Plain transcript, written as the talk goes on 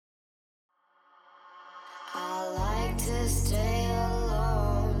like to stay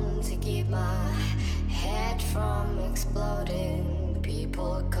alone to keep my head from exploding.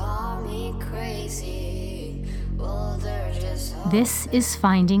 People call me crazy. Well, they're just This is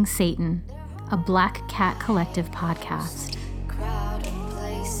Finding Satan, a Black Cat Collective podcast. crowded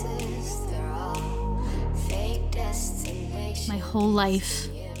places. They're all fake destinations. My whole life,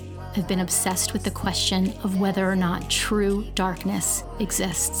 I've been obsessed with the question of whether or not true darkness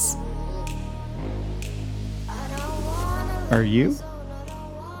exists. Are you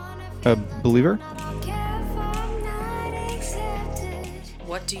a believer?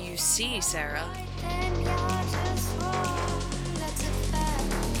 What do you see, Sarah?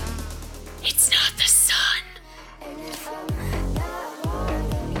 It's not the sun.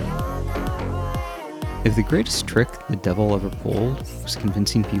 If the greatest trick the devil ever pulled was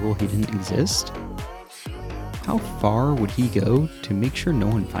convincing people he didn't exist, how far would he go to make sure no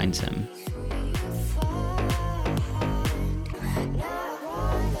one finds him?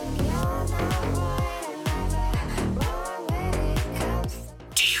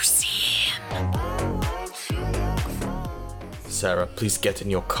 Do you see him? Sarah, please get in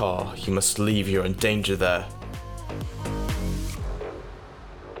your car. You must leave. You're in danger there.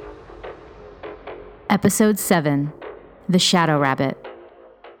 Episode 7, The Shadow Rabbit.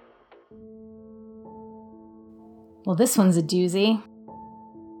 Well, this one's a doozy.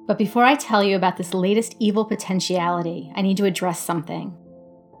 But before I tell you about this latest evil potentiality, I need to address something.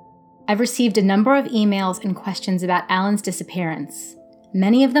 I've received a number of emails and questions about Alan's disappearance,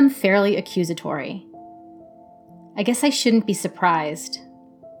 many of them fairly accusatory. I guess I shouldn't be surprised.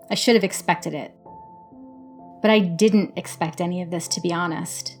 I should have expected it. But I didn't expect any of this, to be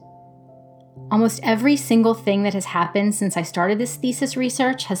honest. Almost every single thing that has happened since I started this thesis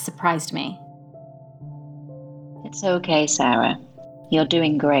research has surprised me. It's okay, Sarah. You're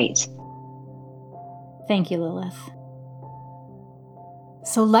doing great. Thank you, Lilith.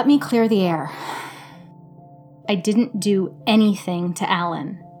 So let me clear the air. I didn't do anything to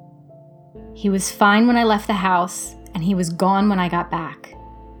Alan. He was fine when I left the house, and he was gone when I got back.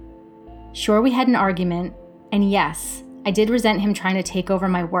 Sure, we had an argument, and yes, I did resent him trying to take over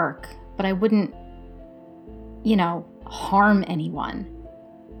my work, but I wouldn't, harm anyone.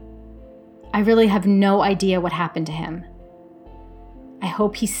 I really have no idea what happened to him. I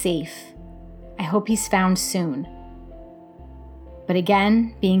hope he's safe. I hope he's found soon. But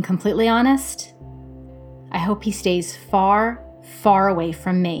again, being completely honest, I hope he stays far, far away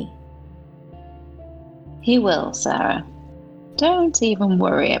from me. He will, Sarah. Don't even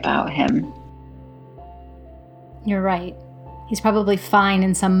worry about him. You're right. He's probably fine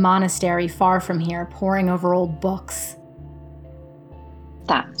in some monastery far from here, poring over old books.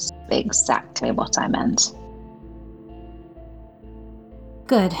 That's exactly what I meant.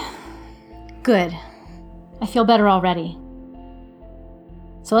 Good. Good. I feel better already.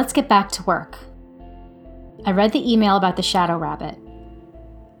 So let's get back to work. I read the email about the Shadow Rabbit.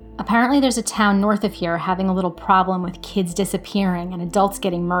 Apparently there's a town north of here having a little problem with kids disappearing and adults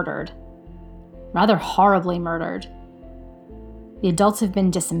getting murdered. Rather horribly murdered. The adults have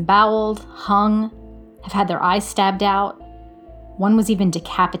been disemboweled, hung, have had their eyes stabbed out. One was even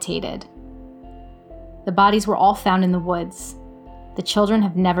decapitated. The bodies were all found in the woods. The children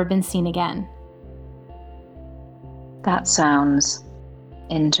have never been seen again. That sounds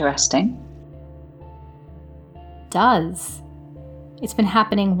interesting. Does. It's been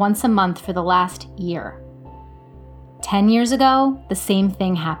happening once a month for the last year. 10 years ago, the same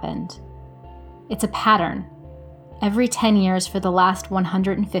thing happened. It's a pattern. Every 10 years for the last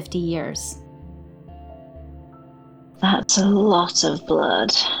 150 years. That's a lot of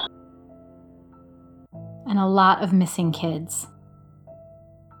blood. And a lot of missing kids.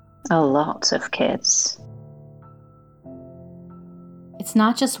 A lot of kids. It's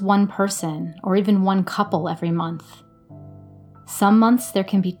not just one person or even one couple every month. Some months there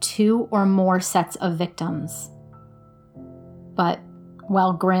can be 2 or more sets of victims. But,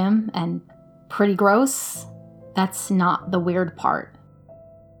 while grim and pretty gross, that's not the weird part.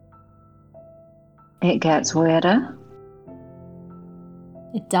 It gets weirder.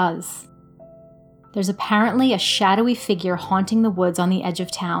 It does. There's apparently a shadowy figure haunting the woods on the edge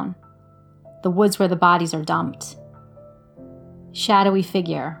of town. The woods where the bodies are dumped. Shadowy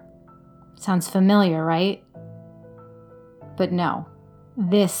figure. Sounds familiar, right? But no,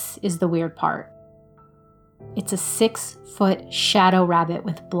 this is the weird part. It's a 6-foot shadow rabbit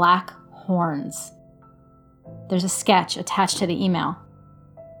with black horns. There's a sketch attached to the email.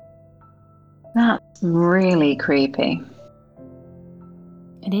 That's really creepy.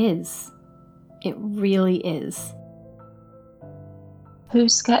 It is. It really is. Who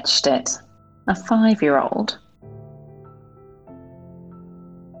sketched it? A 5-year-old?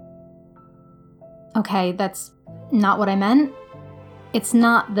 Okay, that's not what I meant. It's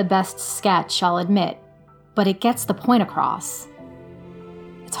not the best sketch, I'll admit, but it gets the point across.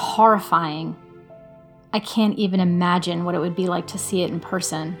 It's horrifying. I can't even imagine what it would be like to see it in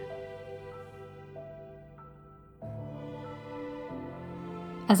person.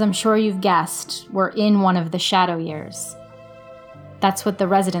 As I'm sure you've guessed, we're in one of the shadow years. That's what the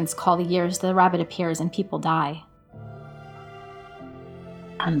residents call the years the rabbit appears and people die.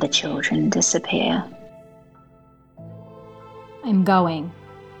 And the children disappear. I'm going.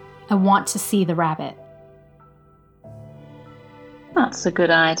 I want to see the rabbit. That's a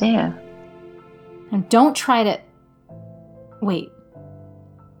good idea. And don't try to... Wait.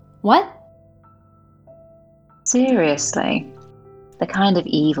 What? Seriously. The kind of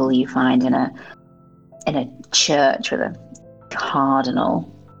evil you find in a church with a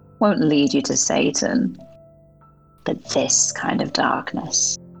cardinal won't lead you to Satan. But this kind of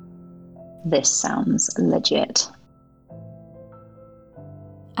darkness, this sounds legit.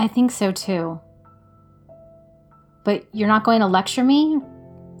 I think so too. But you're not going to lecture me?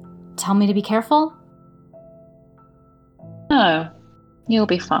 Tell me to be careful? No, you'll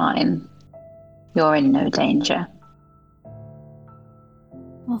be fine. You're in no danger.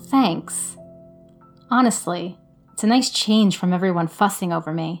 Well, thanks. Honestly, it's a nice change from everyone fussing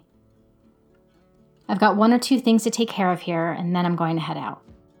over me. I've got 1 or 2 things to take care of here, and then I'm going to head out.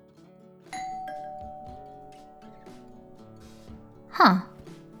 Huh.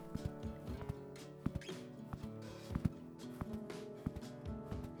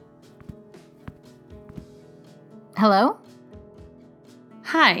 Hello?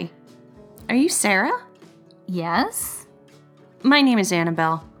 Hi. Are you Sarah? Yes? My name is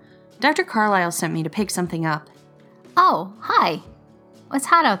Annabelle. Dr. Carlisle sent me to pick something up. Oh, hi. It's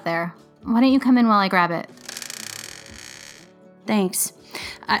hot out there. Why don't you come in while I grab it? Thanks.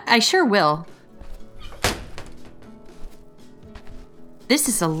 I sure will. This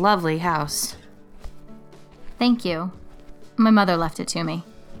is a lovely house. Thank you. My mother left it to me.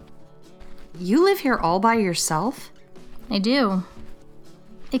 You live here all by yourself? I do.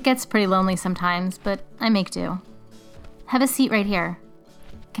 It gets pretty lonely sometimes, but I make do. Have a seat right here.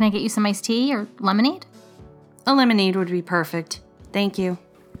 Can I get you some iced tea or lemonade? A lemonade would be perfect. Thank you.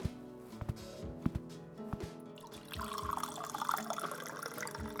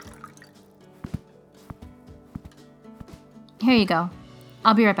 Here you go.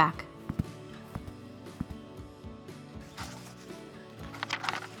 I'll be right back.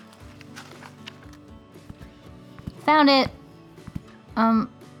 Found it.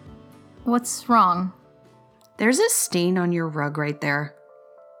 What's wrong? There's a stain on your rug right there.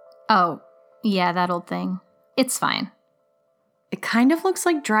 Oh, yeah, that old thing. It's fine. It kind of looks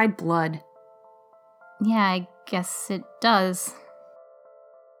like dried blood. Yeah, I guess it does.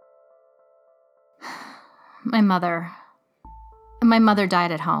 My mother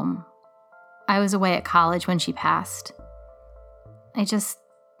died at home. I was away at college when she passed.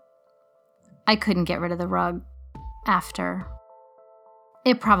 I couldn't get rid of the rug after.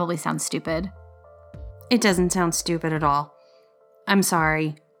 It probably sounds stupid. It doesn't sound stupid at all. I'm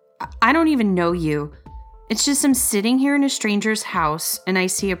sorry. I don't even know you. It's just I'm sitting here in a stranger's house and I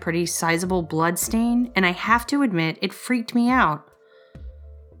see a pretty sizable blood stain, and I have to admit it freaked me out.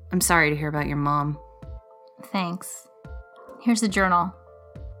 I'm sorry to hear about your mom. Thanks. Here's the journal.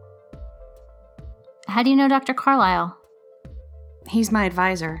 How do you know Dr. Carlisle? He's my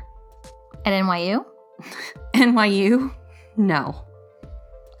advisor. At NYU? NYU? No.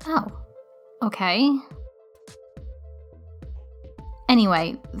 Oh, okay.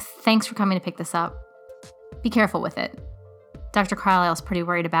 Anyway, thanks for coming to pick this up. Be careful with it. Dr. Carlisle's pretty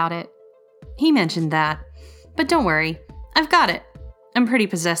worried about it. He mentioned that. But don't worry, I've got it. I'm pretty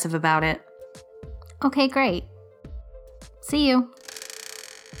possessive about it. Okay, great. See you.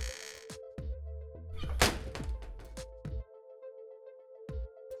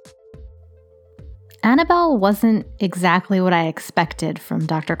 Annabelle wasn't exactly what I expected from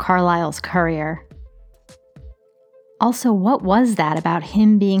Dr. Carlisle's courier. Also, what was that about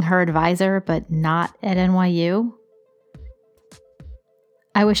him being her advisor but not at NYU?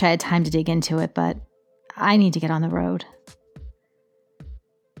 I wish I had time to dig into it, but I need to get on the road.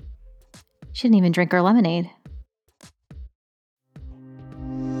 She didn't even drink her lemonade.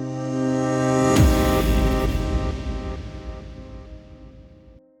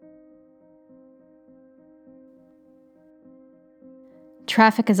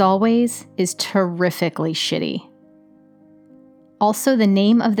 Traffic, as always, is terrifically shitty. Also, the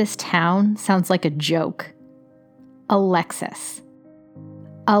name of this town sounds like a joke. Alexis.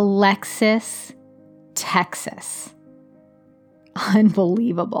 Alexis, Texas.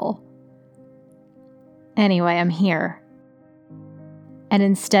 Unbelievable. Anyway, I'm here. And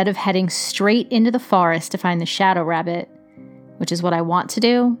instead of heading straight into the forest to find the shadow rabbit, which is what I want to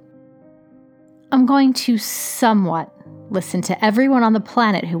do, I'm going to somewhat listen to everyone on the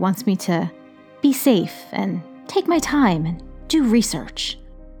planet who wants me to be safe and take my time and do research.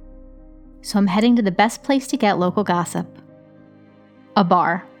 So I'm heading to the best place to get local gossip, a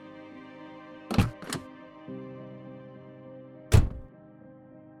bar.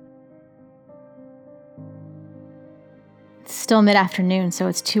 It's still mid-afternoon, so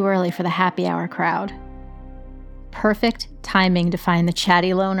it's too early for the happy hour crowd. Perfect timing to find the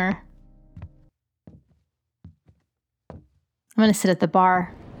chatty loner. I'm going to sit at the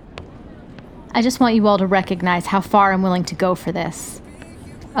bar. I just want you all to recognize how far I'm willing to go for this.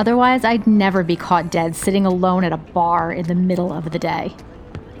 Otherwise, I'd never be caught dead sitting alone at a bar in the middle of the day.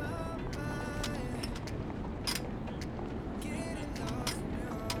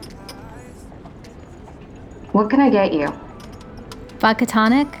 What can I get you? Vodka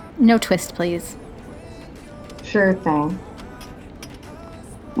tonic? No twist, please. Sure thing.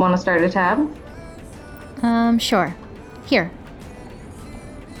 Want to start a tab? Sure. Here.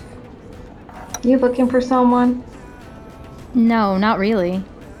 You looking for someone? No, not really.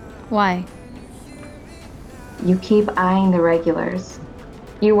 Why? You keep eyeing the regulars.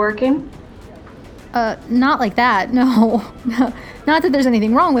 You working? Not like that, no. Not that there's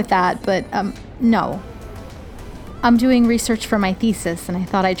anything wrong with that, but, no. I'm doing research for my thesis, and I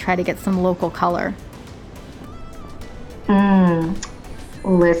thought I'd try to get some local color.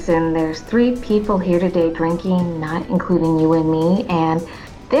 Listen, there's 3 people here today drinking, not including you and me, and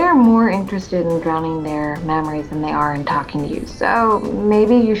they're more interested in drowning their memories than they are in talking to you, so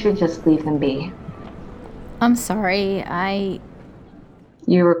maybe you should just leave them be. I'm sorry,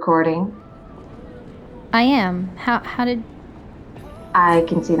 You recording? I am. How did... I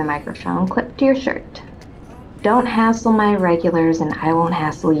can see the microphone clipped to your shirt. Don't hassle my regulars and I won't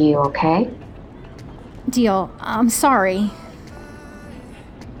hassle you, okay? Deal. I'm sorry.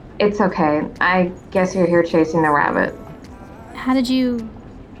 It's okay. I guess you're here chasing the rabbit. How did you...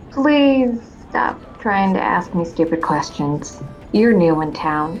 Please stop trying to ask me stupid questions. You're new in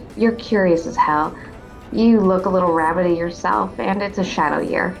town. You're curious as hell. You look a little rabbity yourself, and it's a shadow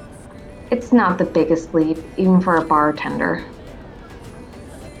year. It's not the biggest leap, even for a bartender.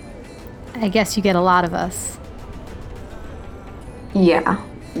 I guess you get a lot of us. Yeah,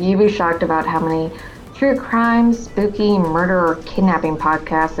 you'd be shocked about how many true crime, spooky, murder, or kidnapping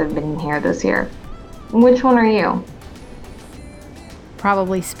podcasts have been here this year. Which one are you?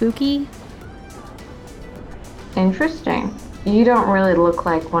 Probably spooky. Interesting. You don't really look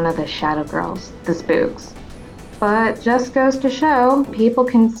like one of the shadow girls, the spooks. But just goes to show, people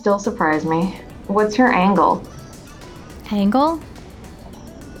can still surprise me. What's your angle? Angle?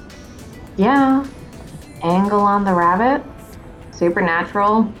 Yeah. Angle on the rabbit?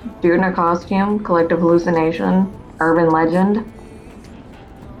 Supernatural? Dude in a costume? Collective hallucination? Urban legend?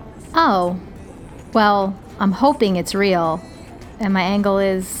 Oh. Well, I'm hoping it's real. And my angle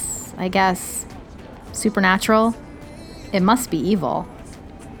is, I guess, supernatural. It must be evil.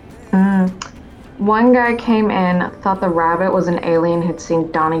 One guy came in, thought the rabbit was an alien who'd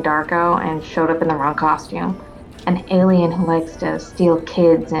seen Donnie Darko and showed up in the wrong costume. An alien who likes to steal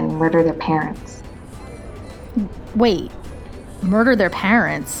kids and murder their parents. Wait. Murder their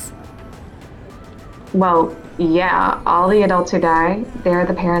parents? Well, yeah, all the adults who die, they're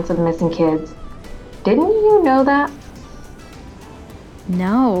the parents of missing kids. Didn't you know that?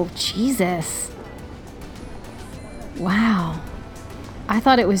 No, Jesus. Wow. I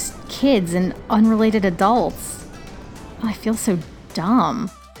thought it was kids and unrelated adults. I feel so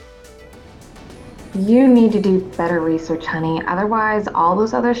dumb. You need to do better research, honey. Otherwise, all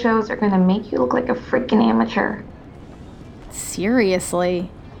those other shows are gonna make you look like a freaking amateur.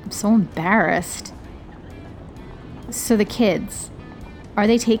 Seriously. I'm so embarrassed. So the kids, are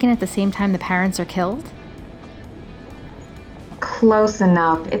they taken at the same time the parents are killed? Close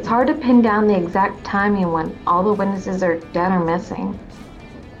enough. It's hard to pin down the exact timing when all the witnesses are dead or missing.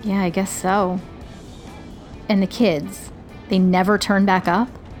 Yeah, I guess so. And the kids, they never turn back up?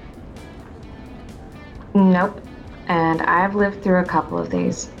 Nope. And I've lived through a couple of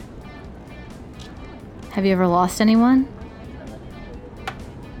these. Have you ever lost anyone?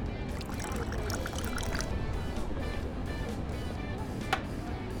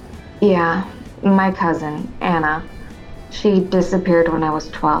 Yeah, my cousin, Anna. She disappeared when I was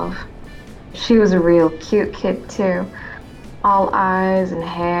 12. She was a real cute kid, too. All eyes and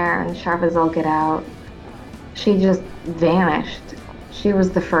hair and sharp as all get out. She just vanished. She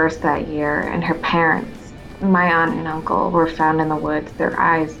was the first that year, and her parents, my aunt and uncle, were found in the woods, their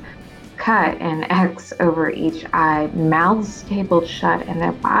eyes cut and X over each eye, mouths stapled shut, and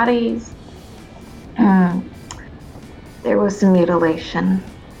their bodies. There was some mutilation.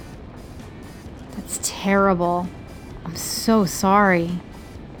 That's terrible. I'm so sorry.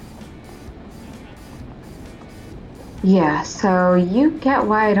 Yeah, so you get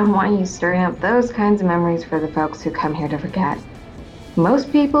why I don't want you stirring up those kinds of memories for the folks who come here to forget.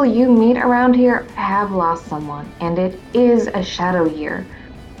 Most people you meet around here have lost someone, and it is a shadow year.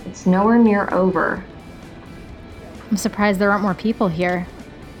 It's nowhere near over. I'm surprised there aren't more people here.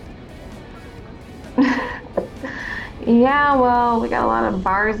 Yeah, well, we got a lot of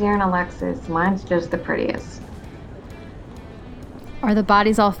bars here in Alexis. Mine's just the prettiest. Are the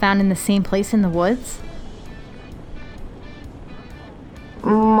bodies all found in the same place in the woods?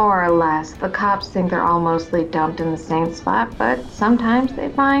 More or less. The cops think they're all mostly dumped in the same spot, but sometimes they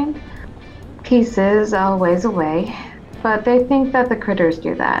find pieces a ways away. But they think that the critters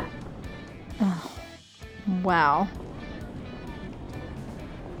do that. Oh, wow.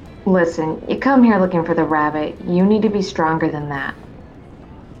 Listen, you come here looking for the rabbit. You need to be stronger than that.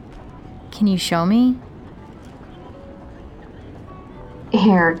 Can you show me?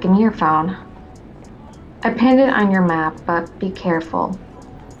 Here, give me your phone. I pinned it on your map, but be careful.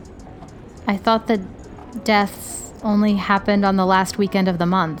 I thought the deaths only happened on the last weekend of the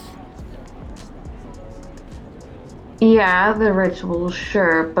month. Yeah, the rituals,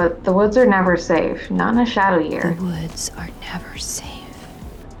 sure, but the woods are never safe. Not in a shadow year. The woods are never safe.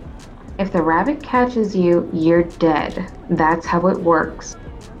 If the rabbit catches you, you're dead. That's how it works.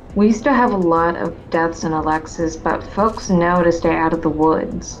 We used to have a lot of deaths in Alexis, but folks know to stay out of the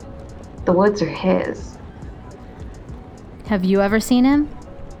woods. The woods are his. Have you ever seen him?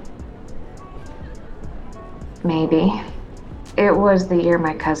 Maybe. It was the year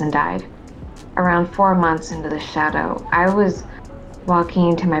my cousin died. Around 4 months into the shadow, I was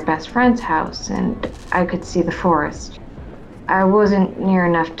walking to my best friend's house and I could see the forest. I wasn't near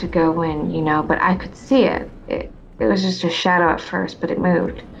enough to go in, but I could see it. It was just a shadow at first, but it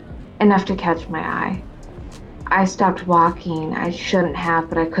moved. Enough to catch my eye. I stopped walking. I shouldn't have,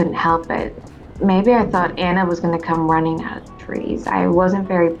 but I couldn't help it. Maybe I thought Anna was going to come running out of the trees. I wasn't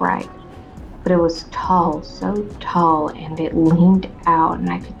very bright, but it was tall, so tall, and it leaned out, and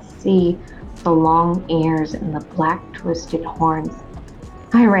I could see the long ears and the black twisted horns.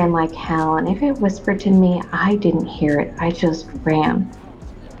 I ran like hell, and if it whispered to me, I didn't hear it. I just ran.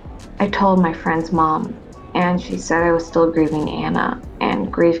 I told my friend's mom, and she said I was still grieving Anna,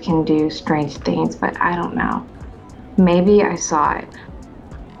 and grief can do strange things, but I don't know. Maybe I saw it.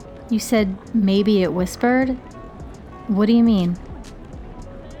 You said maybe it whispered? What do you mean?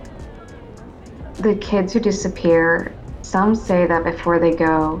 The kids who disappear, some say that before they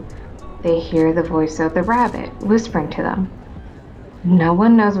go, they hear the voice of the rabbit whispering to them. No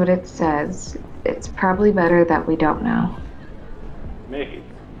one knows what it says. It's probably better that we don't know. Mickey,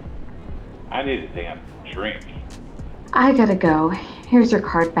 I need a damn drink. I gotta go. Here's your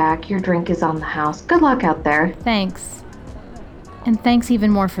card back. Your drink is on the house. Good luck out there. Thanks. And thanks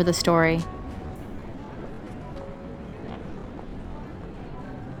even more for the story.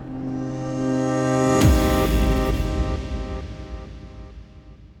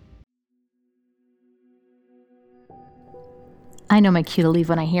 I know my cue to leave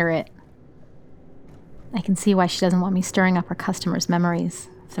when I hear it. I can see why she doesn't want me stirring up her customers' memories,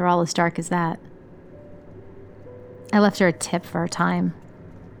 if they're all as dark as that. I left her a tip for her time.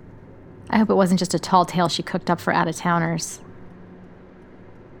 I hope it wasn't just a tall tale she cooked up for out-of-towners.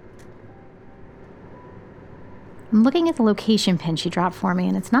 I'm looking at the location pin she dropped for me,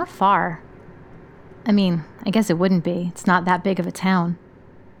 and it's not far. I mean, I guess it wouldn't be. It's not that big of a town.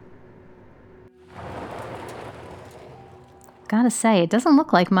 Gotta say, it doesn't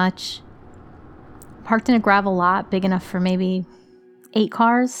look like much. Parked in a gravel lot big enough for maybe 8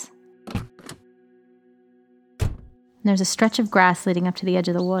 cars. And there's a stretch of grass leading up to the edge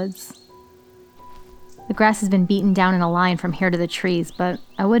of the woods. The grass has been beaten down in a line from here to the trees, but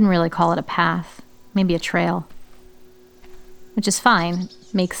I wouldn't really call it a path. Maybe a trail. Which is fine.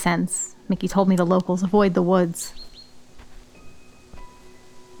 Makes sense. Mickey told me the locals avoid the woods.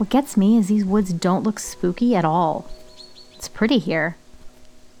 What gets me is these woods don't look spooky at all. It's pretty here.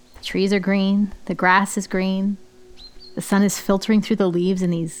 The trees are green, the grass is green, the sun is filtering through the leaves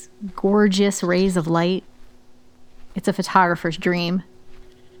in these gorgeous rays of light. It's a photographer's dream.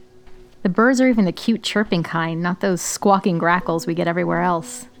 The birds are even the cute chirping kind, not those squawking grackles we get everywhere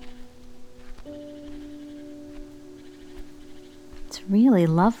else. It's really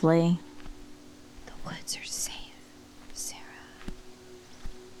lovely. The woods are safe, Sarah.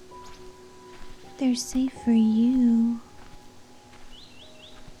 They're safe for you.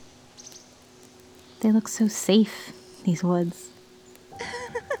 They look so safe, these woods.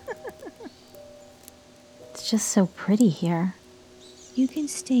 It's just so pretty here. You can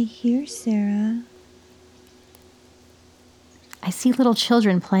stay here, Sarah. I see little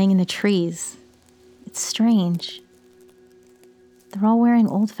children playing in the trees. It's strange. They're all wearing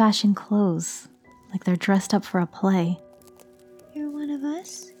old-fashioned clothes, like they're dressed up for a play. You're one of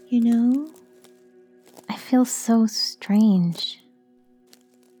us, you know? I feel so strange.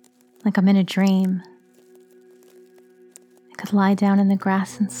 Like I'm in a dream. I could lie down in the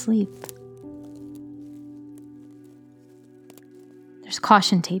grass and sleep. There's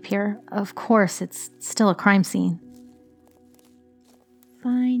caution tape here. Of course, it's still a crime scene.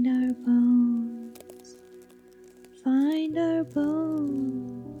 Find our bones. Find our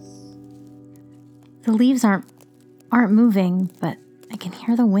bones. The leaves aren't moving, but I can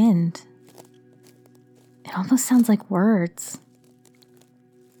hear the wind. It almost sounds like words.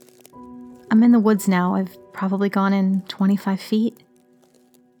 I'm in the woods now. I've probably gone in 25 feet.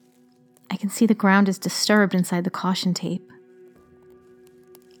 I can see the ground is disturbed inside the caution tape.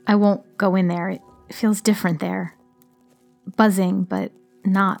 I won't go in there. It feels different there. Buzzing, but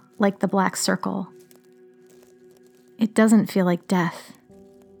not like the black circle. It doesn't feel like death.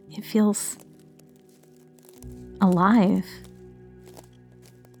 It feels alive.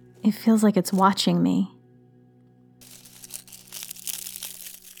 It feels like it's watching me.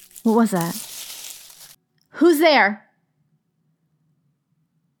 What was that? Who's there?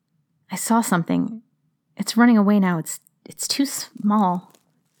 I saw something. It's running away now. It's too small.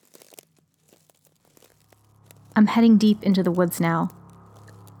 I'm heading deep into the woods now.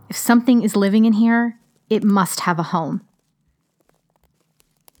 If something is living in here, it must have a home.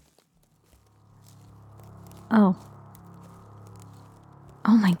 Oh.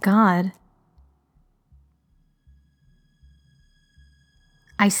 Oh my God.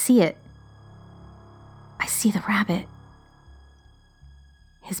 I see it. I see the rabbit.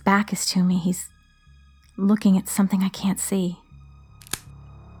 His back is to me. He's looking at something I can't see.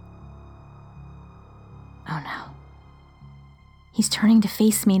 Oh no. He's turning to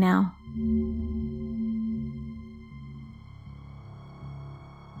face me now.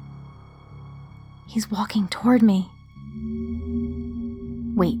 He's walking toward me.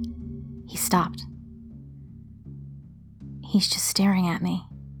 Wait, he stopped. He's just staring at me.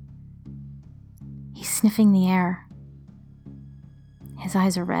 He's sniffing the air. His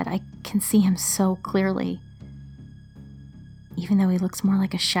eyes are red. I can see him so clearly, even though he looks more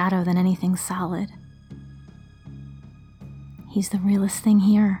like a shadow than anything solid. He's the realest thing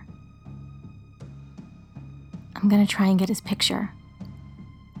here. I'm gonna try and get his picture.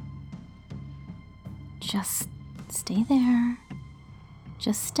 Just stay there.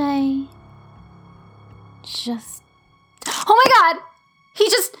 Just stay. Just... Oh my God! He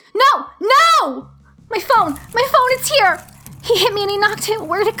just... No! My phone, it's here! He hit me and he knocked it.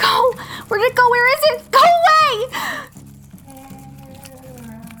 Where'd it go? Where is it? Go away!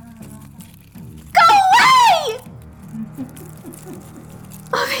 Go away!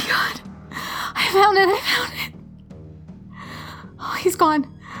 Oh my God. I found it. Oh, he's gone.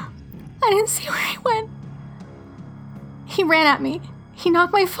 I didn't see where he went. He ran at me. He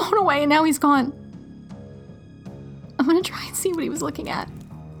knocked my phone away and now he's gone. I'm gonna try and see what he was looking at.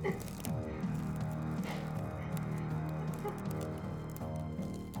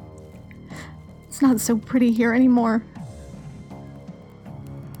 It's not so pretty here anymore.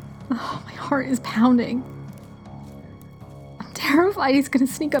 Oh, my heart is pounding. I'm terrified he's gonna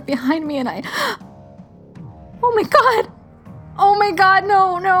sneak up behind me and Oh my God,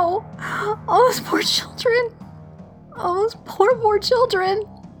 no. All those poor children. All those poor children.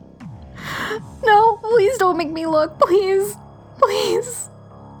 No, please don't make me look, please.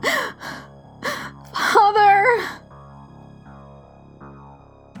 Father.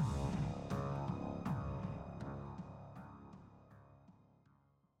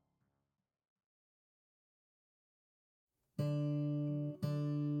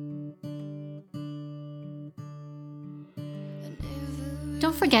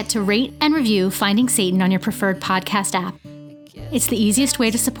 Don't forget to rate and review Finding Satan on your preferred podcast app. It's the easiest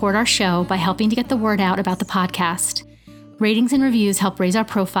way to support our show by helping to get the word out about the podcast. Ratings and reviews help raise our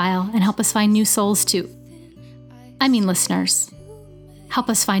profile and help us find new souls too. I mean listeners. Help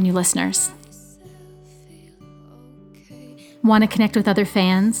us find new listeners. Want to connect with other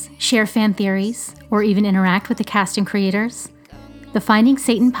fans, share fan theories, or even interact with the cast and creators? The Finding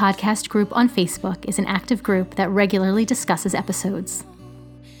Satan podcast group on Facebook is an active group that regularly discusses episodes.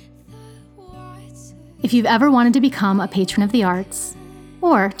 If you've ever wanted to become a patron of the arts,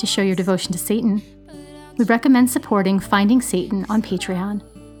 or to show your devotion to Satan, we recommend supporting Finding Satan on Patreon.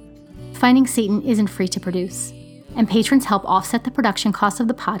 Finding Satan isn't free to produce, and patrons help offset the production costs of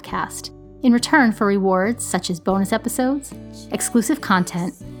the podcast in return for rewards such as bonus episodes, exclusive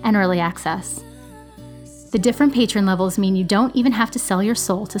content, and early access. The different patron levels mean you don't even have to sell your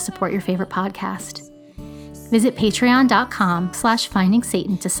soul to support your favorite podcast. Visit patreon.com/Finding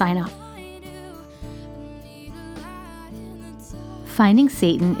Satan to sign up. Finding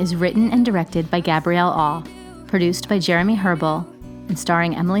Satan is written and directed by Gabrielle Aw, produced by Jeremy Herbal, and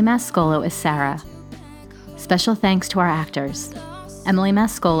starring Emily Mascolo as Sarah. Special thanks to our actors, Emily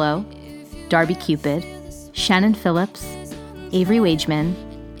Mascolo, Darby Cupid, Shannon Phillips, Avery Wageman,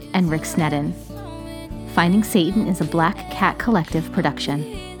 and Rick Sneddon. Finding Satan is a Black Cat Collective production.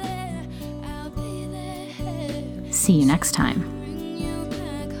 See you next time.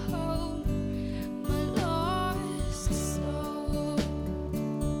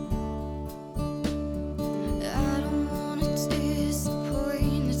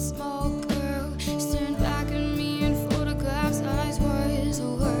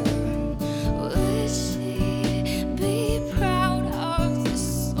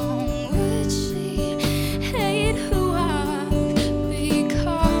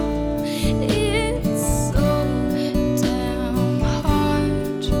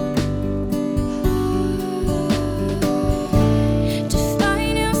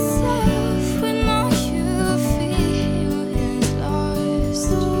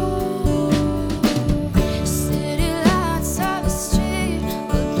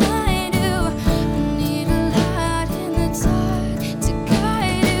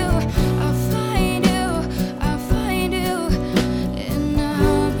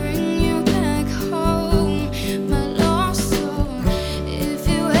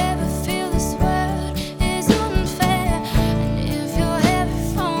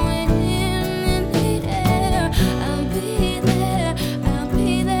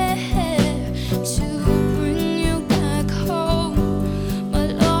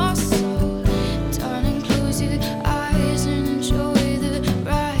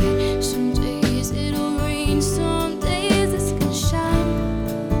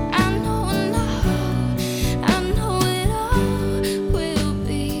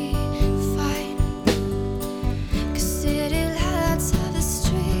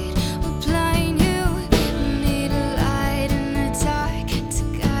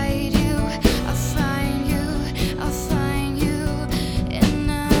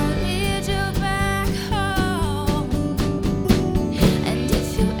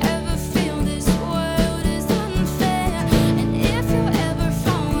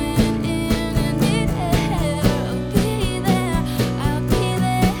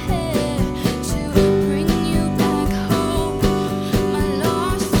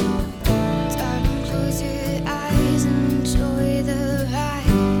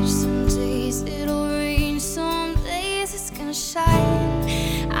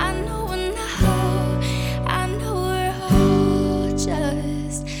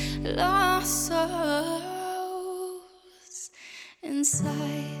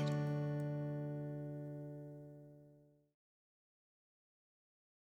 inside.